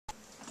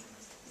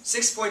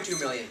6.2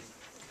 million.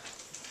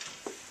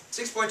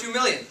 6.2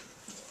 million.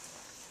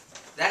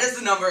 That is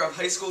the number of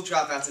high school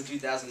dropouts in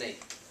 2008.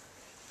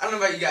 I don't know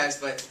about you guys,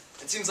 but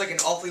it seems like an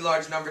awfully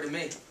large number to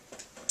me.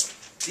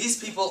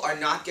 These people are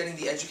not getting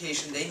the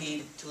education they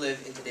need to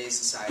live in today's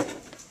society.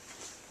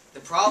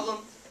 The problem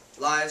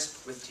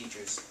lies with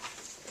teachers.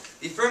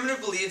 The affirmative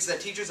believes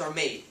that teachers are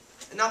made,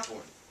 and not born.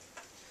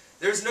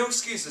 There is no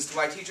excuse as to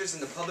why teachers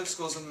in the public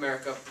schools of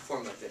America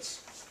perform like this.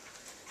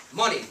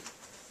 Money,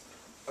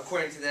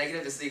 according to the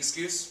negative, is the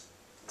excuse.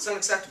 It's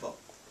unacceptable.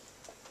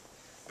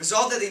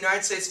 Resolved that the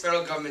United States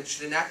federal government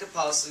should enact a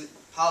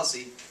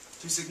policy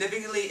to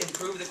significantly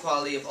improve the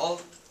quality of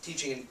all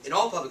teaching in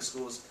all public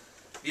schools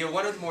via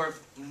one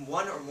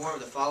or more of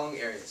the following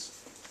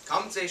areas: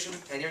 compensation,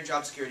 tenure and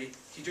job security,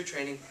 teacher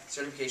training,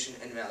 certification,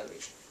 and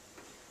evaluation.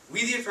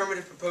 We, the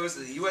affirmative, propose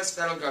that the U.S.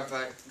 federal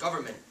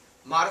government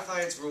modify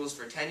its rules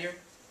for tenure,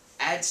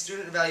 add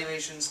student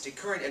evaluations to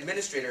current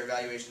administrator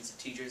evaluations of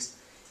teachers,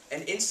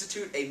 and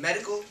institute a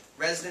medical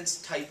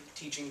residence-type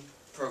teaching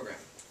program.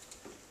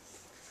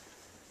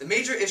 The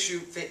major issue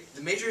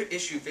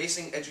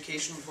facing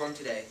education reform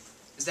today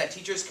is that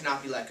teachers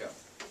cannot be let go.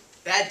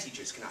 Bad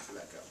teachers cannot be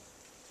let go.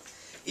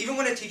 Even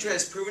when a teacher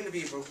has proven to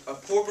be a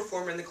poor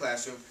performer in the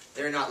classroom,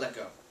 they are not let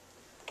go.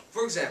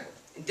 For example,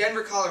 in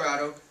Denver,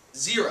 Colorado,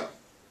 0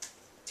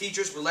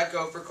 teachers were let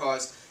go for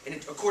cause, and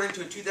according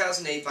to a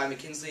 2008 by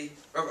McKinsey,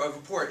 or a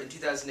report in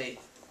 2008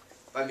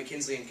 by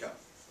McKinsey & Co.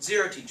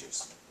 0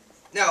 teachers.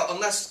 Now,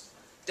 unless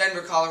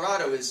Denver,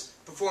 Colorado is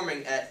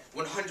performing at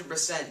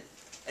 100%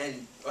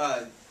 and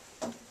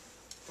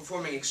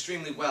performing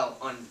extremely well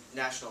on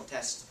national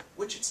tests,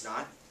 which it's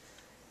not,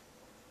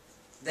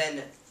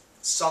 then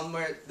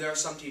there are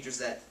some teachers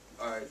that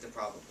are the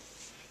problem.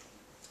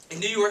 In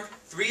New York,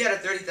 3 out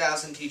of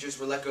 30,000 teachers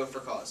were let go for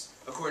cause,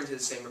 according to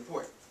the same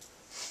report.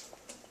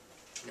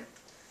 Now,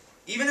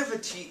 even if a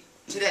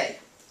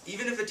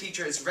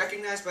teacher is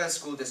recognized by a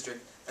school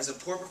district as a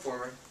poor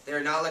performer, they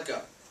are not let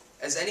go,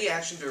 as any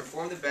action to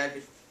reform the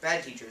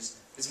bad teachers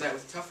is met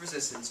with tough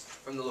resistance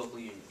from the local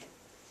union.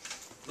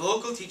 The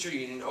local teacher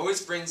union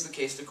always brings the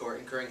case to court,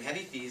 incurring heavy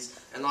fees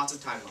and lots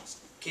of time lost.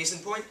 Case in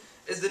point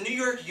is the New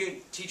York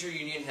teacher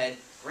union head,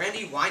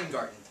 Randy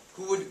Weingarten,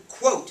 who would,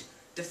 quote,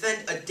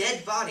 defend a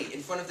dead body in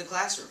front of the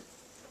classroom.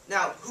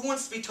 Now, who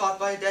wants to be taught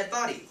by a dead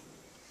body?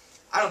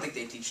 I don't think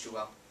they teach too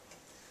well.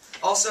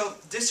 Also,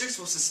 districts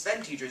will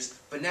suspend teachers,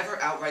 but never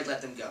outright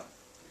let them go.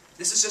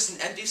 This is just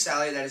an empty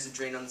salary that is a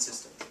drain on the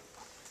system.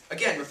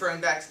 Again,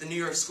 referring back to the New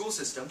York school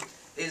system,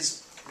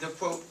 is the,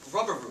 quote,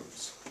 rubber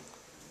rooms.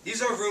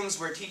 These are rooms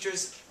where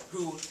teachers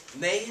who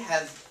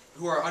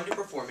are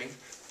underperforming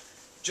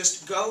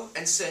just go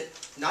and sit,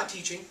 not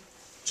teaching,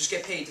 just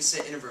get paid to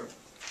sit in a room.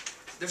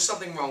 There's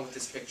something wrong with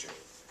this picture.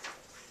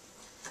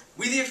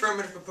 We, the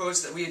affirmative,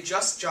 propose that we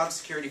adjust job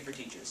security for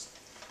teachers.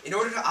 In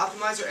order to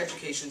optimize our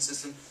education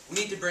system, we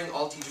need to bring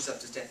all teachers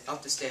up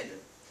to standard.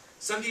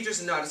 Some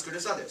teachers are not as good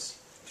as others.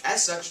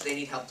 As such, they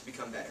need help to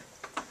become better.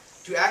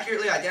 To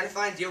accurately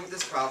identify and deal with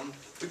this problem,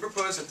 we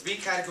propose a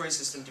 3-category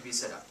system to be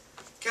set up.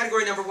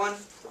 Category number 1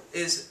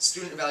 is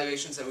student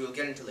evaluations that we will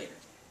get into later.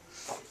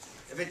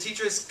 If a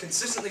teacher is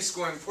consistently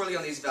scoring poorly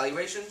on these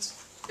evaluations,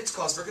 it's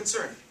cause for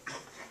concern.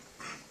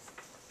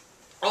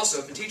 Also,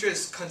 if a teacher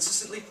is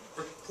consistently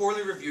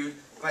poorly reviewed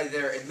by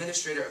their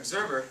administrator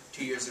observer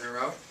 2 years in a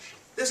row,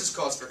 this is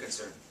cause for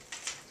concern.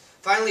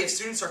 Finally, if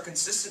students are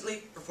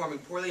consistently performing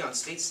poorly on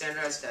state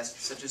standardized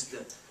tests, such as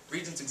the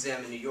Regents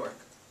exam in New York,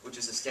 which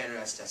is a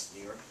standardized test in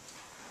New York,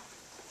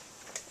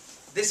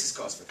 this is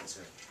cause for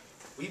concern.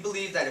 We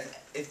believe that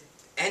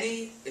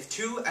if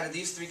 2 out of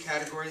these 3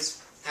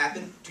 categories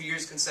happen 2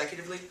 years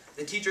consecutively,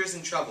 the teacher is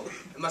in trouble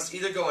and must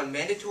either go on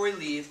mandatory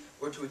leave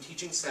or to a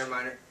teaching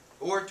seminar,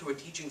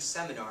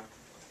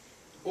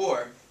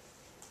 or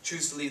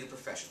choose to leave the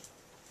profession.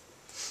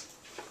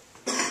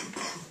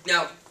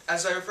 Now,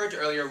 as I referred to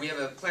earlier, we have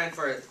a plan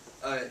for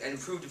an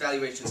improved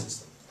evaluation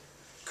system.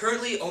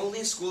 Currently,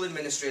 only school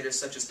administrators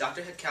such as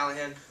Dr.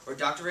 Callahan or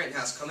Dr.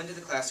 Rittenhouse come into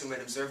the classroom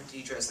and observe the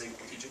teacher as they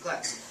teach a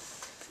class.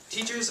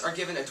 Teachers are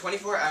given a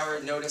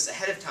 24-hour notice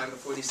ahead of time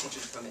before these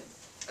teachers come in.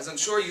 As I'm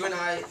sure you and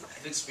I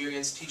have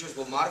experienced, teachers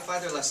will modify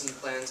their lesson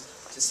plans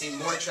to seem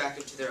more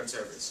attractive to their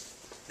observers.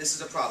 This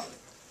is a problem.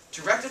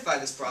 To rectify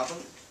this problem,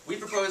 we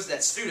propose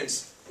that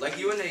students, like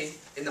you and me,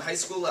 in the high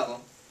school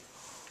level,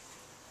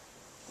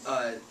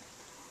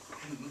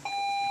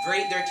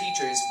 rate their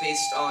teachers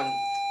based on,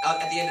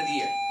 at the end of the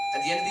year.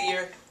 At the end of the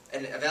year,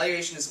 an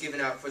evaluation is given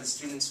out for the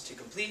students to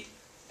complete,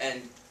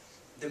 and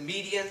the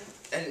median,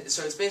 and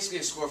so it's basically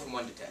a score from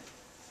 1 to 10.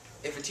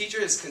 If a teacher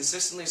is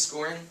consistently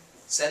scoring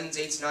 7s,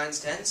 8s,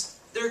 9s, 10s,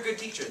 they're a good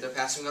teacher. They're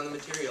passing on the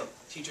material.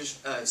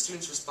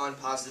 Students respond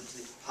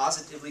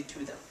positively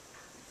to them.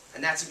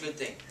 And that's a good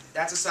thing.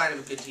 That's a sign of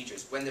a good teacher,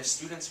 when their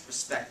students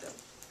respect them.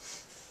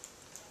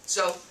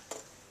 So,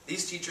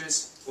 these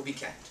teachers will be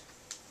kept.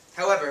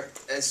 However,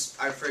 as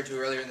I referred to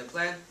earlier in the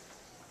plan,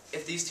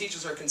 if these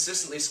teachers are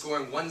consistently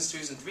scoring 1s,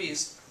 2s, and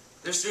 3s,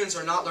 their students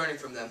are not learning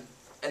from them,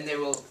 and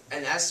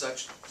as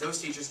such, those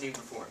teachers need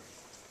reform.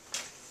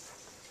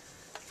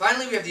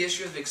 Finally, we have the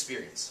issue of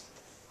experience.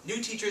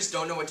 New teachers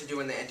don't know what to do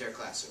when they enter a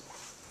classroom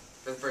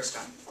for the first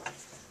time.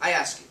 I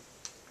ask you,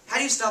 how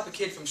do you stop a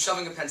kid from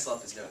shoving a pencil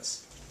up his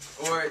nose?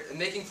 Or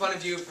making fun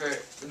of you for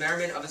the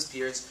merriment of his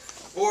peers?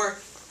 Or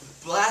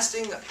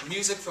blasting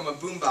music from a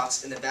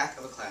boombox in the back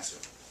of a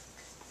classroom?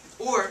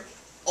 Or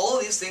all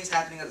of these things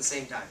happening at the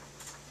same time?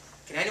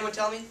 Can anyone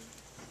tell me?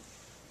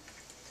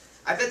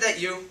 I bet that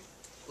you,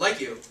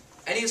 like you,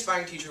 any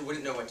aspiring teacher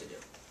wouldn't know what to do.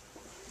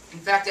 In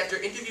fact, after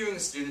interviewing a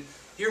student,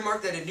 he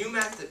remarked that a new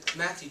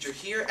math teacher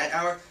here at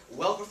our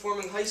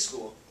well-performing high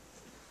school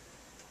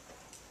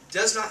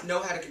does not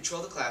know how to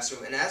control the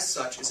classroom, and as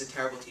such is a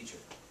terrible teacher.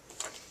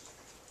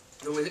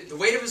 The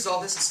way to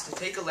resolve this is to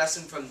take a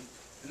lesson from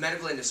the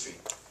medical industry,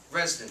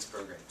 residence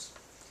programs.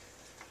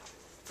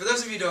 For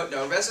those of you who don't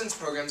know, residence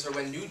programs are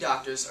when new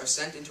doctors are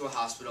sent into a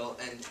hospital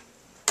and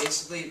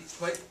basically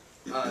put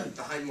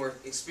behind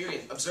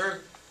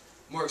observe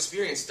more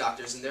experienced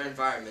doctors in their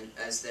environment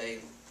as they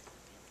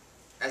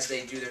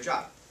do their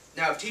job.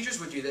 Now, if teachers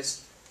would do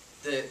this,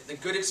 the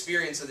good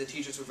experience of the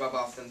teachers would rub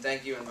off them.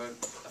 Thank you, and vote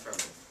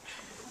affirmative.